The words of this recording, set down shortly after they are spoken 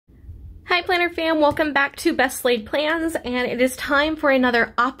Hi Planner fam, welcome back to Best Laid Plans, and it is time for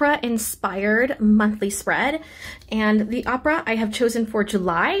another opera-inspired monthly spread. And the opera I have chosen for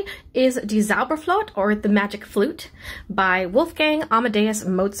July is Die Zauberflöte, or The Magic Flute, by Wolfgang Amadeus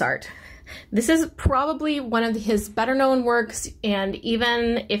Mozart. This is probably one of his better known works, and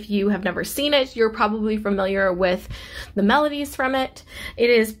even if you have never seen it, you're probably familiar with the melodies from it. It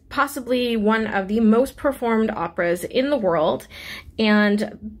is possibly one of the most performed operas in the world,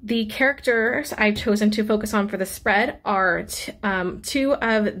 and the characters I've chosen to focus on for the spread are two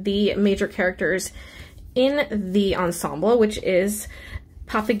of the major characters in the ensemble, which is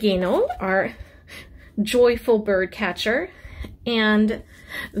Papageno, our joyful bird catcher, and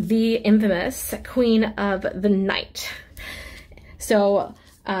the infamous Queen of the Night. So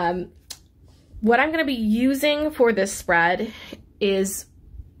what I'm going to be using for this spread is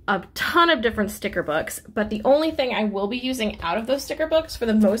a ton of different sticker books, but the only thing I will be using out of those sticker books for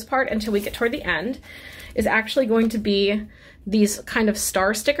the most part until we get toward the end is actually going to be these kind of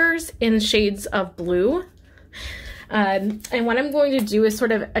star stickers in shades of blue. And what I'm going to do is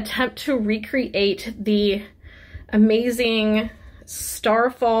sort of attempt to recreate the amazing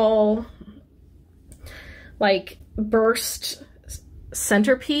starfall like burst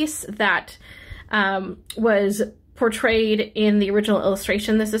centerpiece that was portrayed in the original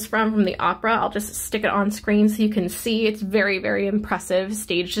illustration this is from the opera. I'll just stick it on screen so you can see. It's very, very impressive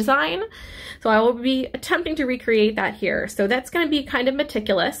stage design. So I will be attempting to recreate that here. So that's going to be kind of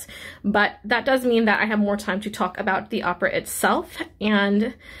meticulous, but that does mean that I have more time to talk about the opera itself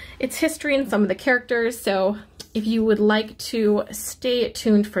and its history and some of the characters. So if you would like to stay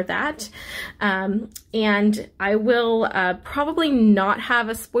tuned for that. And I will probably not have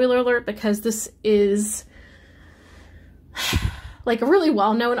a spoiler alert because this is like a really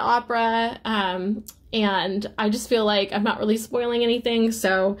well-known opera, and I just feel like I'm not really spoiling anything.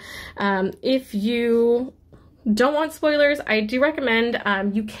 So if you don't want spoilers, I do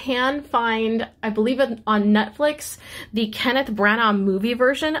recommend you can find, I believe on Netflix, the Kenneth Branagh movie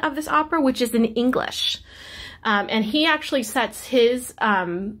version of this opera, which is in English. And he actually sets his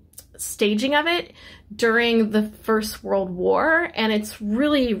staging of it during the First World War, and it's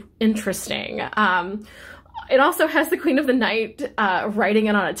really interesting. It also has the Queen of the Night riding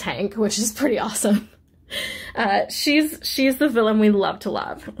it on a tank, which is pretty awesome. She's the villain we love to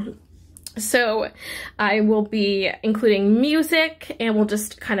love. So I will be including music, and we'll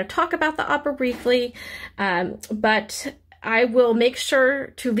just kind of talk about the opera briefly, but I will make sure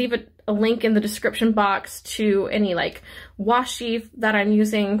to leave a link in the description box to any like washi that I'm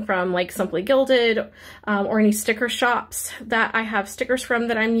using from like Simply Gilded, or any sticker shops that I have stickers from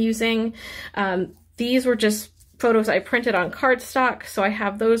that I'm using. These were just photos I printed on cardstock, so I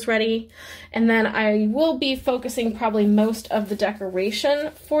have those ready. And then I will be focusing probably most of the decoration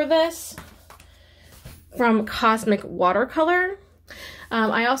for this from Cosmic Watercolor.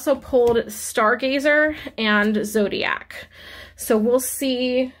 I also pulled Stargazer and Zodiac. So we'll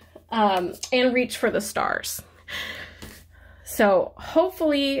see and reach for the stars. So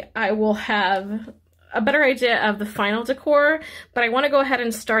hopefully I will have a better idea of the final decor, but I want to go ahead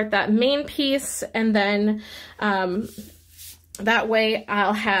and start that main piece, and then that way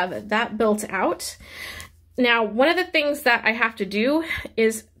I'll have that built out. Now, one of the things that I have to do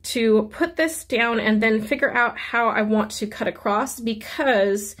is to put this down and then figure out how I want to cut across,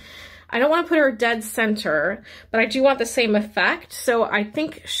 because I don't want to put her dead center, but I do want the same effect. So I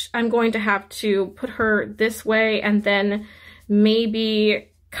think I'm going to have to put her this way and then maybe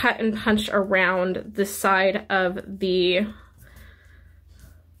cut and punch around the side of the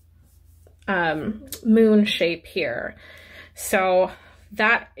moon shape here. So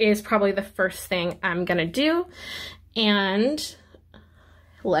that is probably the first thing I'm gonna do, and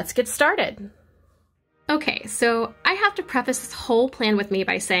let's get started. Okay, so I have to preface this whole plan with me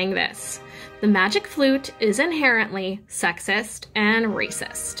by saying this. The Magic Flute is inherently sexist and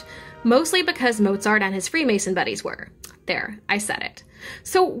racist, mostly because Mozart and his Freemason buddies were. There, I said it.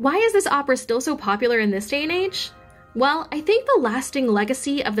 So why is this opera still so popular in this day and age? Well, I think the lasting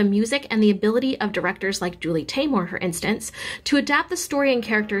legacy of the music and the ability of directors like Julie Taymor, for instance, to adapt the story and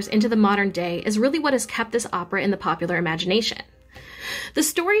characters into the modern day is really what has kept this opera in the popular imagination. The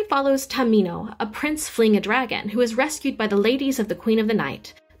story follows Tamino, a prince fleeing a dragon who is rescued by the ladies of the Queen of the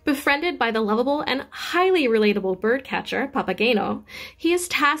Night. Befriended by the lovable and highly relatable bird catcher, Papageno, he is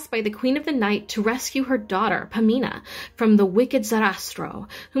tasked by the Queen of the Night to rescue her daughter, Pamina, from the wicked Zarastro,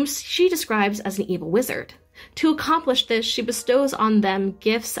 whom she describes as an evil wizard. To accomplish this, she bestows on them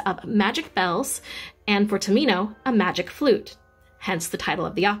gifts of magic bells, and for Tamino, a magic flute, hence the title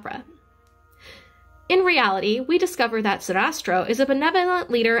of the opera. In reality, we discover that Sarastro is a benevolent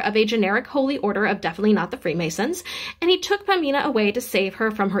leader of a generic holy order of definitely not the Freemasons, and he took Pamina away to save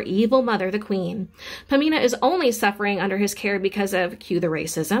her from her evil mother, the Queen. Pamina is only suffering under his care because of, cue the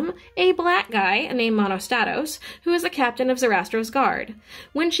racism, a black guy named Monostatos, who is the captain of Sarastro's guard.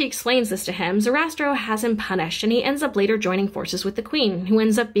 When she explains this to him, Sarastro has him punished, and he ends up later joining forces with the Queen, who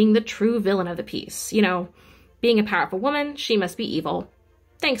ends up being the true villain of the piece. You know, being a powerful woman, she must be evil.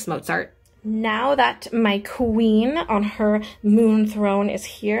 Thanks, Mozart. Now that my queen on her moon throne is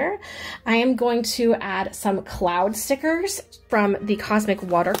here, I am going to add some cloud stickers from the Cosmic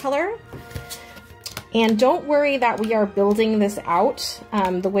Watercolor. And don't worry that we are building this out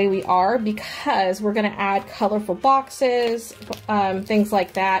the way we are, because we're going to add colorful boxes, things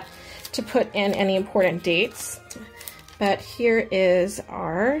like that, to put in any important dates. But here is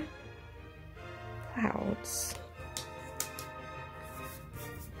our clouds.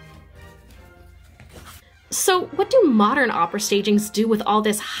 So what do modern opera stagings do with all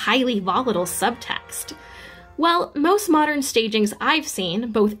this highly volatile subtext? Well, most modern stagings I've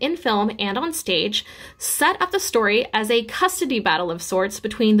seen, both in film and on stage, set up the story as a custody battle of sorts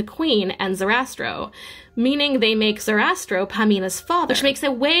between the Queen and Sarastro, meaning they make Sarastro Pamina's father, which makes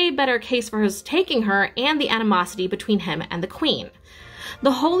a way better case for his taking her and the animosity between him and the Queen.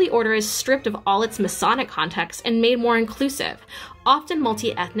 The Holy Order is stripped of all its Masonic context and made more inclusive, often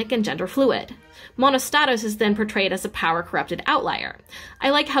multi-ethnic and gender fluid. Monostatos is then portrayed as a power-corrupted outlier. I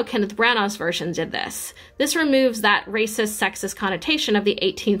like how Kenneth Branagh's version did this. This removes that racist, sexist connotation of the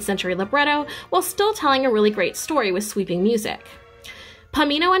 18th century libretto while still telling a really great story with sweeping music.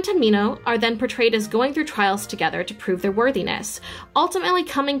 Pamino and Tamino are then portrayed as going through trials together to prove their worthiness, ultimately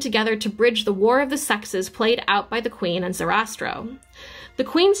coming together to bridge the war of the sexes played out by the Queen and Sarastro. The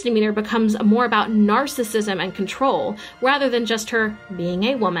Queen's demeanor becomes more about narcissism and control, rather than just her being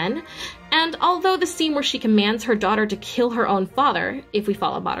a woman, and although the scene where she commands her daughter to kill her own father, if we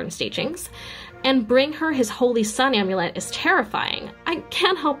follow modern stagings, and bring her his holy sun amulet is terrifying, I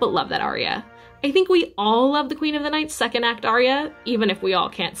can't help but love that aria. I think we all love the Queen of the Night's second act aria, even if we all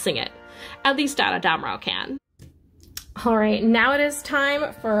can't sing it. At least DAMRAU can. Alright, now it is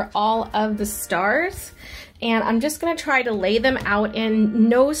time for all of the stars. And I'm just gonna try to lay them out in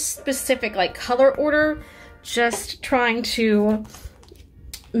no specific color order, just trying to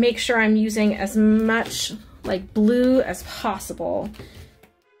make sure I'm using as much blue as possible.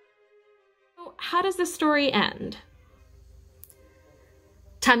 So how does the story end?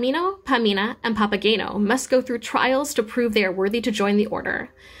 Tamino, Pamina, and Papageno must go through trials to prove they are worthy to join the order.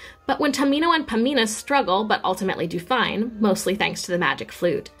 But when Tamino and Pamina struggle, but ultimately do fine, mostly thanks to the Magic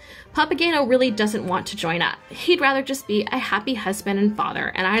Flute, Papageno really doesn't want to join up. He'd rather just be a happy husband and father,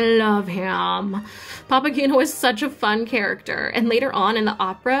 and I love him. Papageno is such a fun character, and later on in the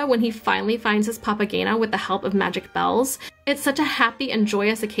opera, when he finally finds his Papageno with the help of magic bells, it's such a happy and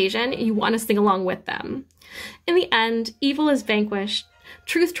joyous occasion, you want to sing along with them. In the end, evil is vanquished,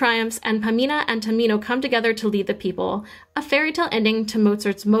 truth triumphs, and Pamina and Tamino come together to lead the people, a fairy tale ending to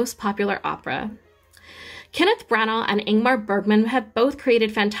Mozart's most popular opera. Kenneth Branagh and Ingmar Bergman have both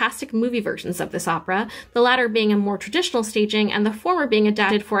created fantastic movie versions of this opera, the latter being a more traditional staging and the former being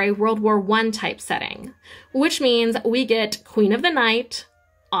adapted for a World War I type setting. Which means we get Queen of the Night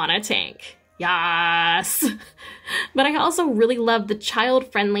on a tank. Yes! But I also really love the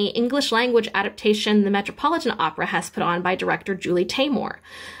child-friendly English language adaptation the Metropolitan Opera has put on by director Julie Taymor.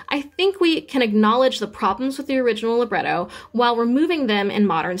 I think we can acknowledge the problems with the original libretto while removing them in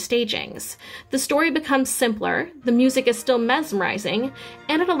modern stagings. The story becomes simpler, the music is still mesmerizing,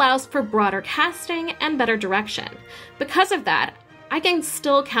 and it allows for broader casting and better direction. Because of that, I can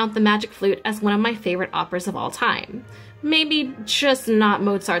still count the Magic Flute as one of my favorite operas of all time. Maybe just not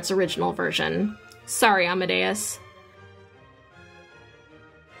Mozart's original version. Sorry, Amadeus.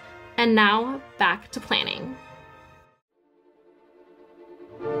 And now, back to planning.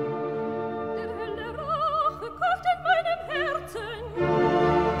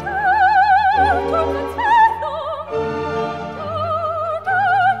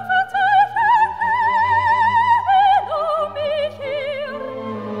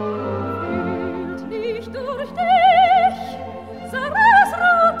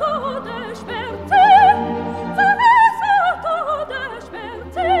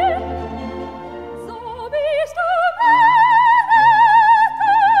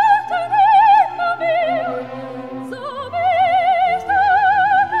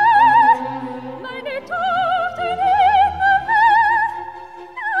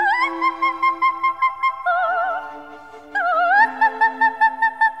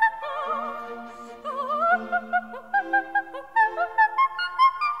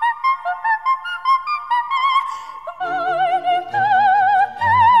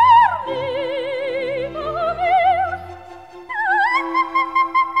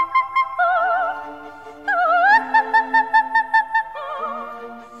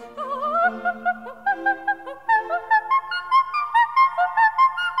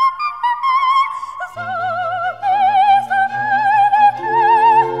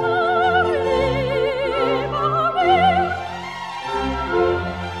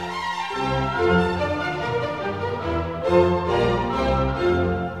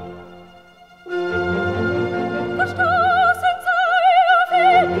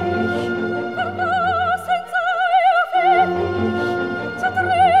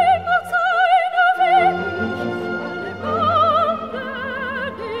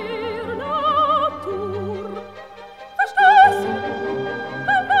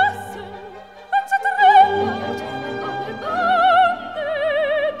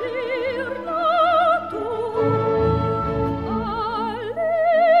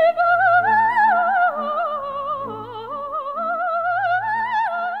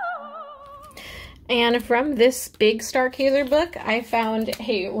 And from this big Stargazer book, I found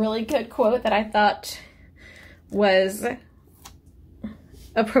a really good quote that I thought was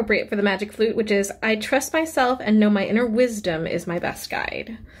appropriate for the Magic Flute, which is, "I trust myself and know my inner wisdom is my best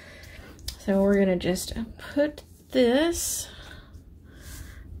guide." So we're gonna just put this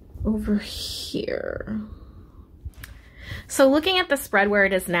over here. So looking at the spread where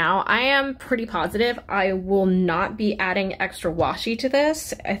it is now, I am pretty positive I will not be adding extra washi to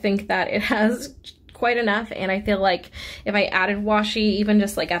this. I think that it has quite enough, and I feel like if I added washi, even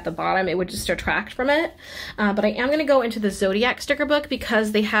just like at the bottom, it would just detract from it. But I am going to go into the Zodiac sticker book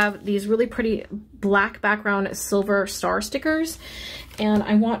because they have these really pretty black background silver star stickers, and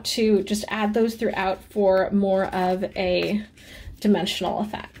I want to just add those throughout for more of a dimensional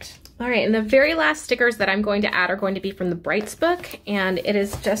effect. All right, and the very last stickers that I'm going to add are going to be from the Brights book, and it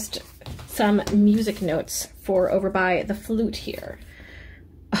is just some music notes for over by the flute here.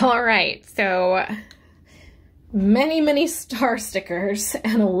 All right, so many star stickers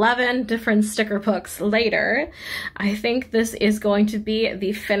and 11 different sticker books later, I think this is going to be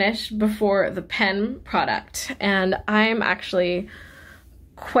the finish before the pen product, and I'm actually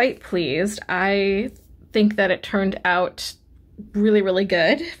quite pleased. I think that it turned out really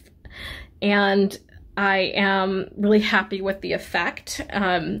good, and I am really happy with the effect,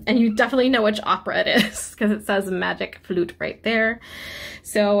 and you definitely know which opera it is because it says Magic Flute right there.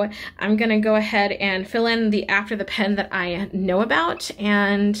 So I'm gonna go ahead and fill in the after the pen that I know about,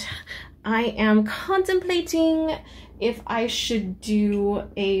 and I am contemplating if I should do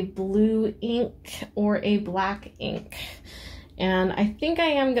a blue ink or a black ink, and I think I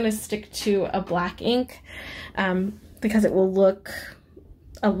am gonna stick to a black ink because it will look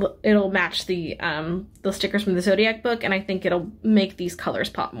it'll match the stickers from the Zodiac book, and I think it'll make these colors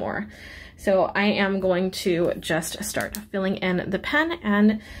pop more. So I am going to just start filling in the pen,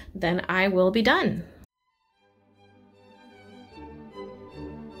 and then I will be done.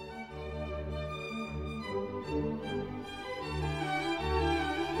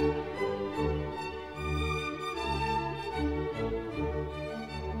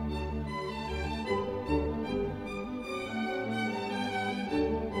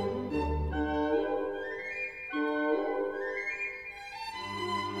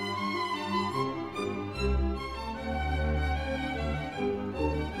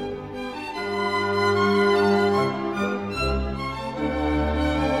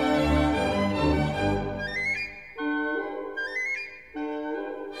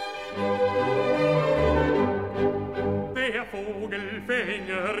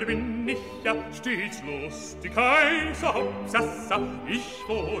 Bin ich ja stets lustig, heißer Hopsassa, ich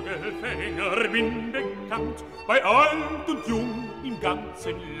Vogelfänger bin bekannt, bei alt und jung im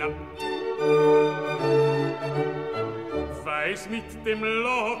ganzen Land. Weiß mit dem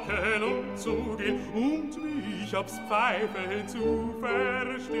Locken umzugehen und mich aufs Pfeifen zu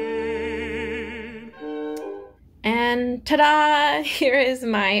verstehen. And ta-da! Here is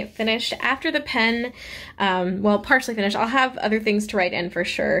my finished after the pen. Well, partially finished. I'll have other things to write in for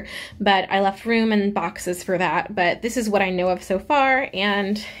sure, but I left room and boxes for that. But this is what I know of so far,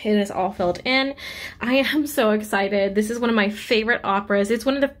 and it is all filled in. I am so excited. This is one of my favorite operas. It's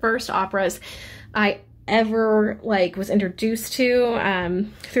one of the first operas I ever was introduced to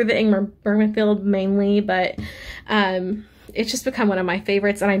through the Ingmar Bergman mainly, but it's just become one of my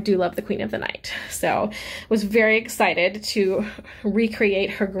favorites, and I do love the Queen of the Night. So was very excited to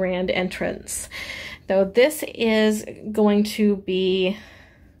recreate her grand entrance. Though this is going to be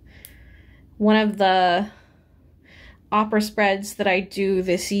one of the opera spreads that I do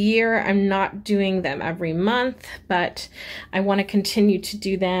this year. I'm not doing them every month, but I want to continue to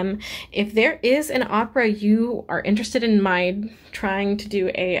do them. If there is an opera you are interested in my trying to do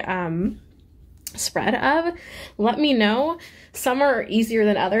a spread of, let me know. Some are easier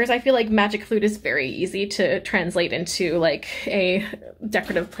than others. I feel like Magic Flute is very easy to translate into like a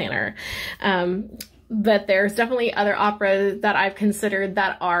decorative planner. But there's definitely other operas that I've considered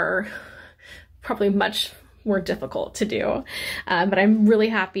that are probably much more difficult to do. But I'm really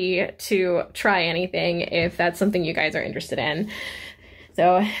happy to try anything if that's something you guys are interested in.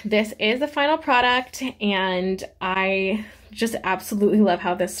 So this is the final product, and I just absolutely love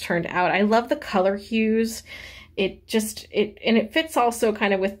how this turned out. I love the color hues. It fits also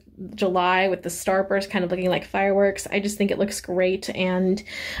kind of with July with the starburst kind of looking like fireworks. I just think it looks great, and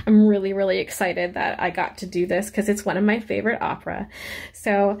I'm really excited that I got to do this because it's one of my favorite opera.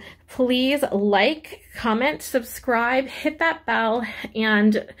 So please like, comment, subscribe, hit that bell,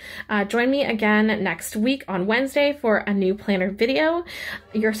 and join me again next week on Wednesday for a new planner video.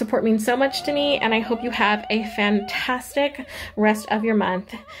 Your support means so much to me, and I hope you have a fantastic rest of your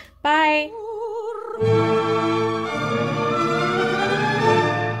month. Bye! Musik